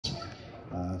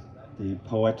The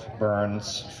poet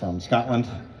Burns from Scotland.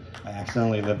 I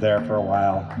accidentally lived there for a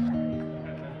while.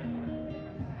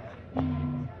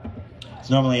 It's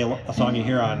normally a song you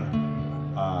hear on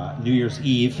New Year's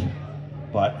Eve,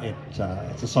 but it's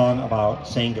a song about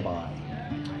saying goodbye,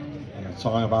 and a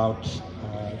song about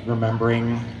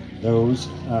remembering those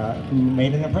who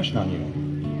made an impression on you.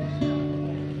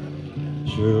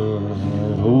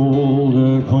 Should old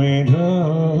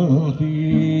acquaintance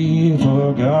be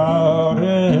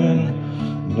forgotten,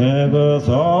 never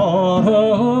thought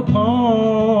upon?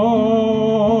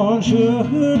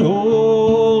 Should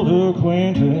old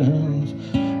acquaintance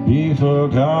be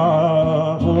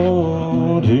forgot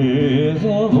for days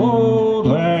of old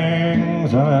lang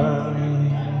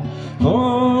syne,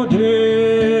 for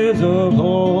days of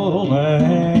old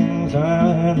lang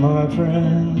syne, my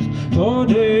friends, for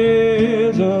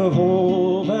days of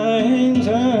old lang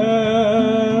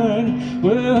syne.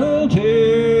 We'll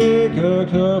take a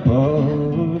cup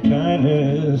of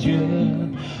kindness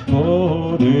yet,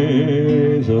 for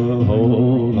days of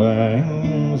old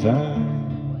lang syne.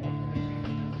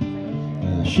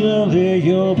 Surely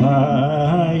you'll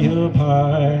buy your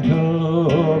pint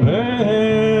of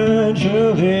ale,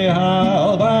 surely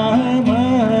I'll buy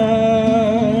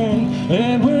mine,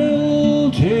 and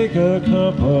we'll take a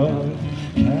cup of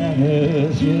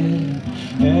kindness yet,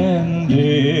 and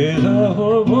days of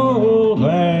old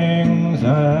lang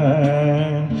syne.